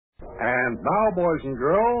And now, boys and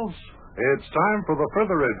girls, it's time for the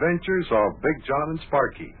further adventures of Big John and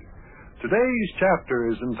Sparkie. Today's chapter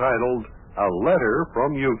is entitled, A Letter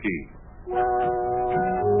from Yukie.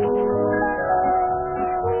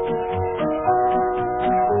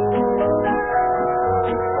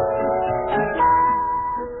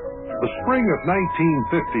 The spring of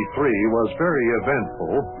 1953 was very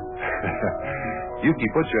eventful.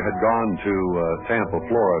 Yukie Butcher had gone to Tampa,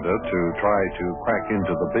 Florida to try to crack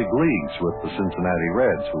into the big leagues with the Cincinnati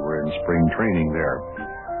Reds, who were in spring training there.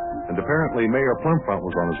 And apparently Mayor Plumfront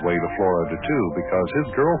was on his way to Florida, too, because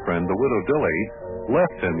his girlfriend, the widow Dilly,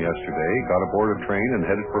 left him yesterday, got aboard a train, and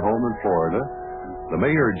headed for home in Florida. The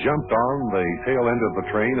mayor jumped on the tail end of the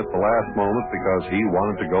train at the last moment because he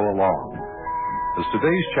wanted to go along. As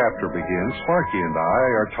today's chapter begins, Sparkie and I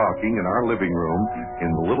are talking in our living room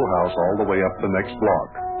in the little house all the way up the next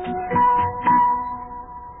block.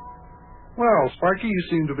 Well, Sparkie, you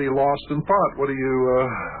seem to be lost in thought. What are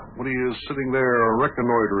you sitting there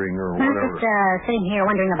reconnoitering or whatever? Just sitting here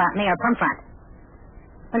wondering about Mayor Plumfront.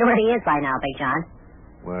 Wonder where he is by now, Big John.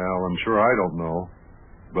 Well, I'm sure I don't know.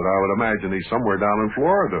 But I would imagine he's somewhere down in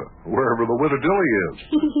Florida, wherever the widow Dilly is.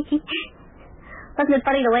 Wasn't it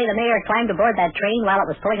funny the way the mayor climbed aboard that train while it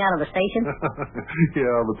was pulling out of the station?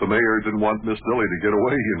 Yeah, but the mayor didn't want Miss Dilly to get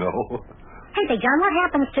away, you know. Hey, Big John, what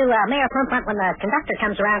happens to Mayor Plumfront when the conductor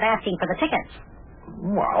comes around asking for the tickets?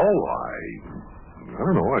 Well, I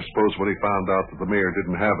don't know. I suppose when he found out that the mayor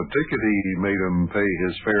didn't have a ticket, he made him pay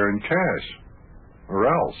his fare in cash. Or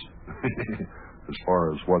else. As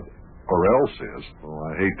far as what or else is, well,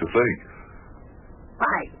 I hate to think.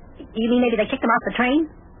 Why? You mean maybe they kicked him off the train?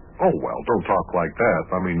 Oh, well, don't talk like that.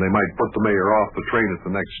 I mean, they might put the mayor off the train at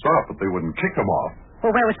the next stop, but they wouldn't kick him off.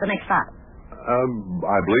 Well, where was the next stop?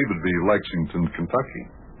 I believe it'd be Lexington, Kentucky.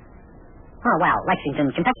 Oh, well,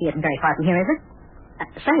 Lexington, Kentucky isn't very far from here, is it?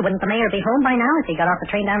 Say, wouldn't the mayor be home by now if he got off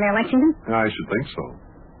the train down there in Lexington? I should think so.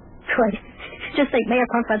 Good. Just think Mayor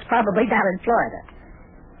Plumfront's probably down in Florida.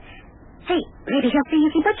 Hey, maybe he'll see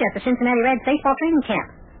Yukie Butcher at the Cincinnati Reds baseball training camp.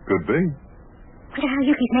 Could be. Wonder how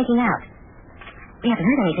Yukie's making out. We haven't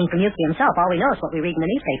heard anything from Yukie himself. All we know is what we read in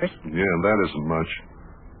the newspapers. Yeah, that isn't much.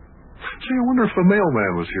 Gee, I wonder if the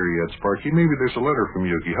mailman was here yet, Sparkie. Maybe there's a letter from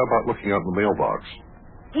Yukie. How about looking out in the mailbox?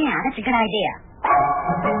 Yeah, that's a good idea.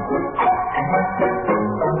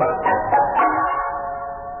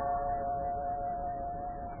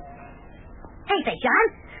 Hey, Big John.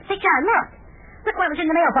 Big John, look. Look what was in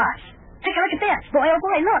the mailbox. Take a look at this. Boy, oh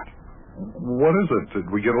boy, look. What is it? Did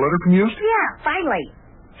we get a letter from you? Yeah, finally.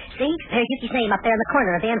 See, there's Yukie's name up there in the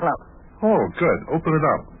corner of the envelope. Oh, good. Open it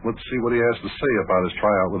up. Let's see what he has to say about his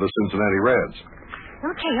tryout with the Cincinnati Reds.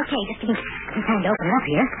 Okay. Just give me time to open it up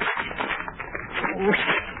here.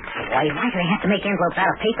 Boy, why do they have to make envelopes out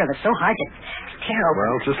of paper that's so hard to tear open?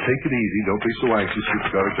 Well, just take it easy. Don't be so anxious.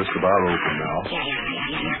 You've got it just about open now.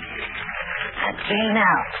 Yeah. Okay,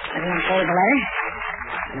 now, let me unfold the letter.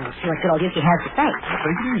 And we'll see what good old Yukie has to say. Well,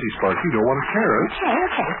 take it easy, Sparkie. You don't want to tear it.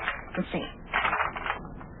 Okay. Let's see.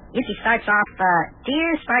 Yukie starts off, Dear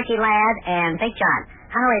Sparkie lad and Big John,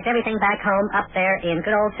 how is everything back home up there in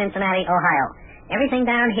good old Cincinnati, Ohio? Everything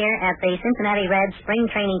down here at the Cincinnati Reds spring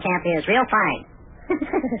training camp is real fine.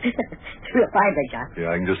 Real fine, Big John.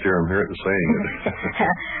 Yeah, I can just hear him saying it.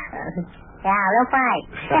 Yeah, real fine.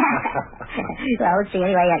 Well, let's see.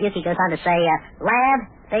 Anyway, Yukie goes on to say, Lad,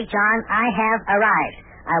 Big John, I have arrived.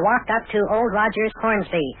 I walked up to old Rogers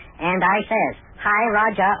Hornsby, and I says, Hi,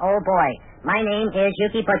 Raja, old boy. My name is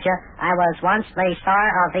Yukie Butcher. I was once the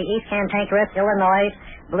star of the East Cantankerous, Illinois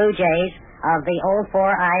Blue Jays of the old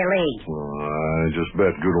 4I League. Well, I just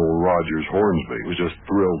bet good old Rogers Hornsby was just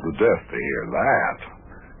thrilled to death to hear that.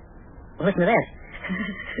 Listen to this.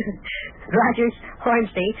 Rogers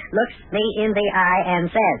Hornsby looks me in the eye and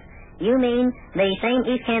says, You mean the same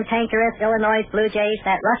East Cantankerous, Illinois Blue Jays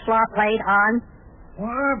that Rustlaw played on?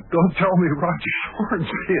 What? Don't tell me Roger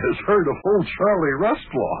Hornsby has heard of old Charlie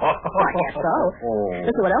Rustlaw. I guess so.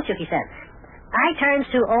 Listen what else Yukie said. I turns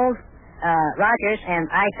to old Rogers and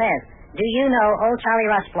I says, Do you know old Charlie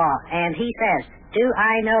Rustlaw? And he says, Do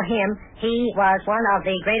I know him? He was one of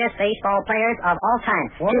the greatest baseball players of all time.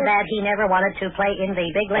 What? Too bad he never wanted to play in the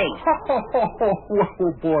big leagues.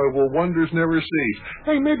 Well, boy, will wonders never cease.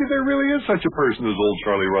 Hey, maybe there really is such a person as old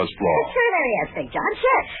Charlie Rustlaw. Sure there is, Big John,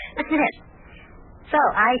 sure. Listen to this. So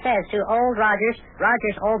I says to old Rogers,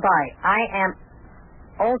 old boy, I am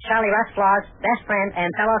old Charlie Rustlaw's best friend and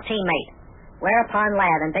fellow teammate. Whereupon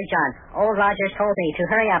Lad and Big John, old Rogers told me to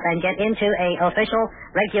hurry up and get into a official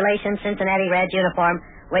regulation Cincinnati Reds uniform,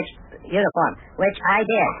 which I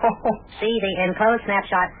did. See the enclosed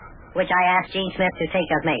snapshot which I asked Gene Smith to take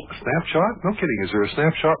of me. A snapshot? No kidding. Is there a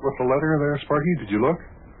snapshot with the letter there, Sparkie? Did you look?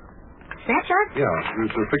 Snapshot? Yeah,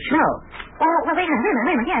 there's a picture. No. Well, wait a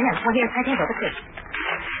minute. Yeah. Well, here, I think so. Let's see.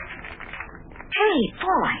 Hey,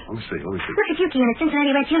 boy. Let me see. Look at Yukie in a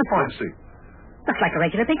Cincinnati Reds uniform. Let's see. Looks like a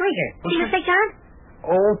regular big leaguer. See this, Big John?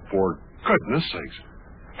 Oh, for goodness sakes.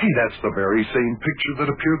 Hey, that's the very same picture that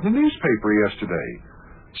appeared in the newspaper yesterday.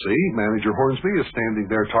 See, Manager Hornsby is standing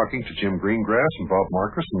there talking to Jim Greengrass and Bob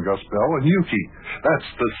Marcus and Gus Bell and Yukie. That's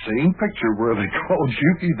the same picture where they called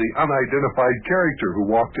Yukie the unidentified character who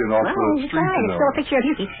walked in off the street. Right. It's still a picture of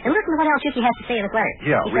Yukie. And listen to what else Yukie has to say in his letter.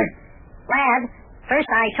 Yeah, he read. Said, Lad, first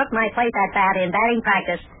I took my place at bat in batting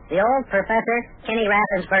practice. The old Professor Kenny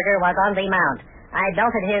Raffensperger was on the mound. I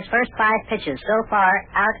belted his first 5 pitches. So far,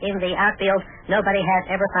 out in the outfield, nobody has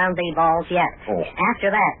ever found the balls yet. Oh.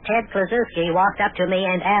 After that, Ted Kluszewski walked up to me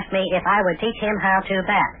and asked me if I would teach him how to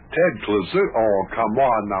bat. Ted Kluszewski? Oh, come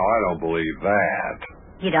on now. I don't believe that.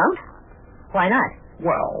 You don't? Why not?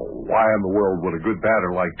 Well, why in the world would a good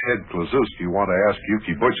batter like Ted Kluszewski want to ask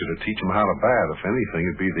Yukie Butcher to teach him how to bat? If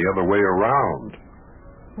anything, it'd be the other way around.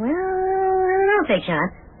 Well, I don't know, Big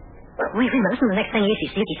John. Wait, listen to the next thing Yukie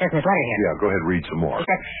says in his letter here. Yeah, go ahead, read some more. He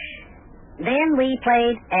said, then we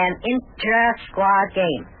played an intra-squad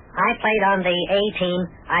game. I played on the A team.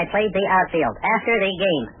 I played the outfield. After the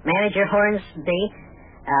game, Manager Hornsby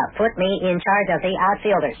put me in charge of the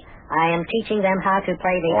outfielders. I am teaching them how to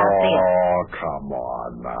play the outfield. Oh, come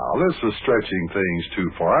on now. This is stretching things too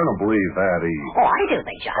far. I don't believe that either. Oh, I do,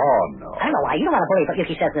 Big John. Oh, no. I don't know why. You don't want to believe what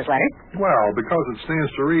Yukie says in his letter. Well, because it stands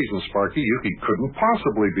to reason, Sparkie. Yukie couldn't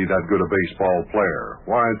possibly be that good a baseball player.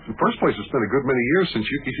 Why, in the first place, it's been a good many years since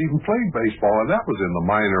Yukie's even played baseball, and that was in the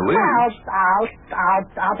minor leagues.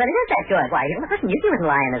 I'll bet it is that good. Why, listen, Yukie wouldn't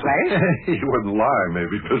lie in his letters. He wouldn't lie,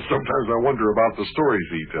 maybe, because sometimes I wonder about the stories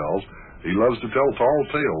he tells. He loves to tell tall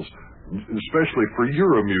tales, especially for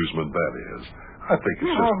your amusement, that is. I think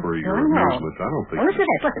it's just for your amusement. I don't think... Well, listen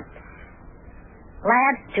to this, listen.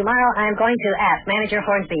 Lad, tomorrow I'm going to ask Manager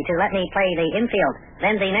Hornsby to let me play the infield.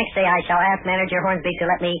 Then the next day I shall ask Manager Hornsby to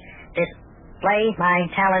let me display my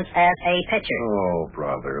talents as a pitcher. Oh,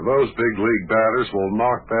 brother, those big league batters will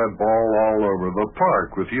knock that ball all over the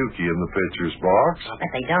park with Yukie in the pitcher's box. I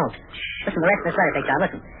bet they don't. Listen to the rest of this letter, Big John,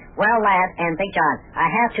 listen. Well, Lad and Big John,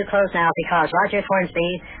 I have to close now because Roger Hornsby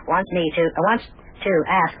wants to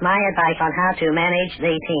ask my advice on how to manage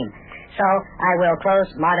the team. So I will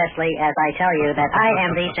close modestly as I tell you that I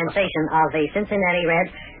am the sensation of the Cincinnati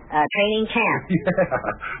Reds training camp. Yeah,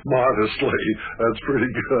 modestly. That's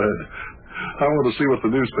pretty good. I want to see what the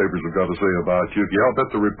newspapers have got to say about Yukie. I'll bet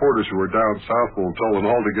the reporters who are down south will tell an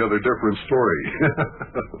altogether different story.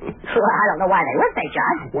 Well, I don't know why they would, Big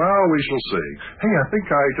John. Well, we shall see. Hey, I think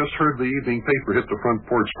I just heard the evening paper hit the front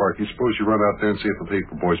porch, Sparkie. Suppose you run out there and see if the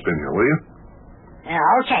paper boy's been here, will you?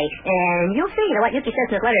 Okay, and you'll see that what Yukie says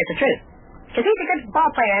in his letter is the truth. Because he's a good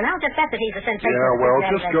ball player, and I'll just bet that he's a sensation. Yeah, well,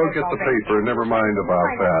 just go get the paper and never mind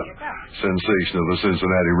about that. Sensation of the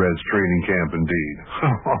Cincinnati Reds training camp, indeed.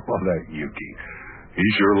 Oh, that Yukie. He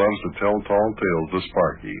sure loves to tell tall tales to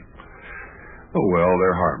Sparkie. Oh, well,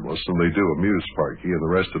 they're harmless, and they do amuse Sparkie and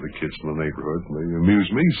the rest of the kids in the neighborhood, and they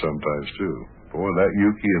amuse me sometimes, too. Boy, that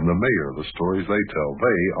Yukie and the mayor, the stories they tell,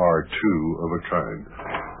 they are two of a kind.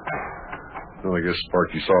 Well, I guess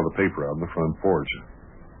Sparkie saw the paper out on the front porch.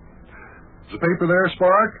 Is the paper there,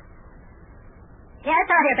 Spark? Yeah,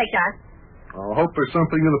 it's out here, Big John. I hope there's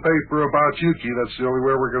something in the paper about Yukie. That's the only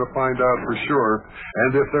way we're going to find out for sure.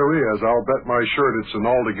 And if there is, I'll bet my shirt it's an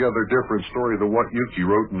altogether different story than what Yukie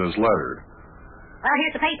wrote in his letter. Well,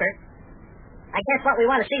 here's the paper. I guess what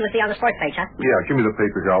we want to see would be on the sports page, huh? Yeah, give me the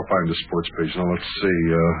paper here. I'll find the sports page. Now, let's see.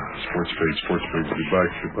 Sports page. Be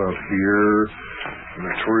back about here.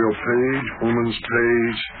 Editorial page. Women's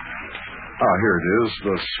page. Ah, here it is.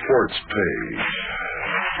 The sports page.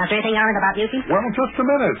 Is there anything on it about Yukie? Well, just a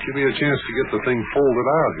minute. Give me a chance to get the thing folded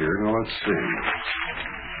out here. Now, let's see.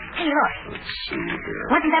 Hey, look. Let's see here.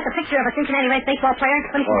 Wasn't that the picture of a Cincinnati Reds baseball player?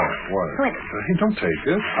 Let me see that. What? Who is it? Hey, don't take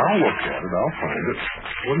it. I'll look at it. I'll find it.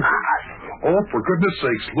 What is it? Oh, for goodness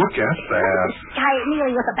sakes, look at that. This guy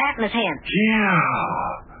kneeling with a bat in his hand.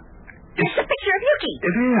 Yeah. It's a picture of Yukie.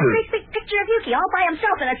 It is. A great big picture of Yukie all by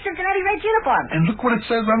himself in a Cincinnati Reds uniform. And look what it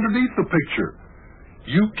says underneath the picture.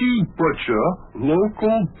 Yukie Butcher,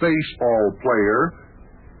 local baseball player,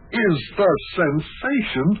 is the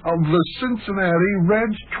sensation of the Cincinnati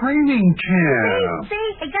Reds training camp.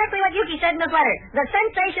 See? Exactly what Yukie said in his letter. The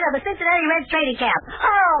sensation of the Cincinnati Reds training camp.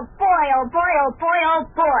 Oh, boy, oh, boy, oh, boy, oh,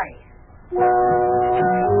 boy.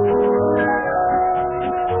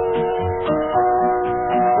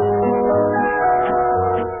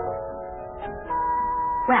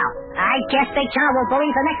 Well, I guess Big John will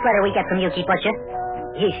believe the next letter we get from Yukie Butcher.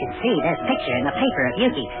 You should see this picture in the paper of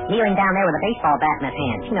Yukie kneeling down there with a baseball bat in his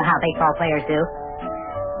hand. You know how baseball players do.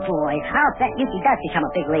 Boy, I'll bet Yukie does become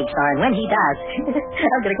a big league star, and when he does,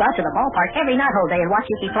 I'm going to go out to the ballpark every knothole day and watch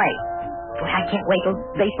Yukie play. Boy, I can't wait till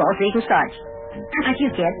baseball season starts. How about you,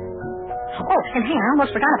 kid? Oh, and hey, I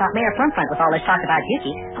almost forgot about Mayor Plumfront with all this talk about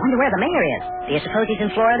Yukie. I wonder where the mayor is. Do you suppose he's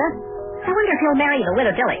in Florida? I wonder if he'll marry the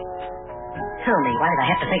widow Dilly. Oh, me, why did I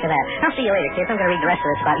have to think of that? I'll see you later, kids. I'm going to read the rest of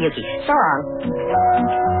this about Yukie. So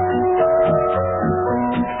long.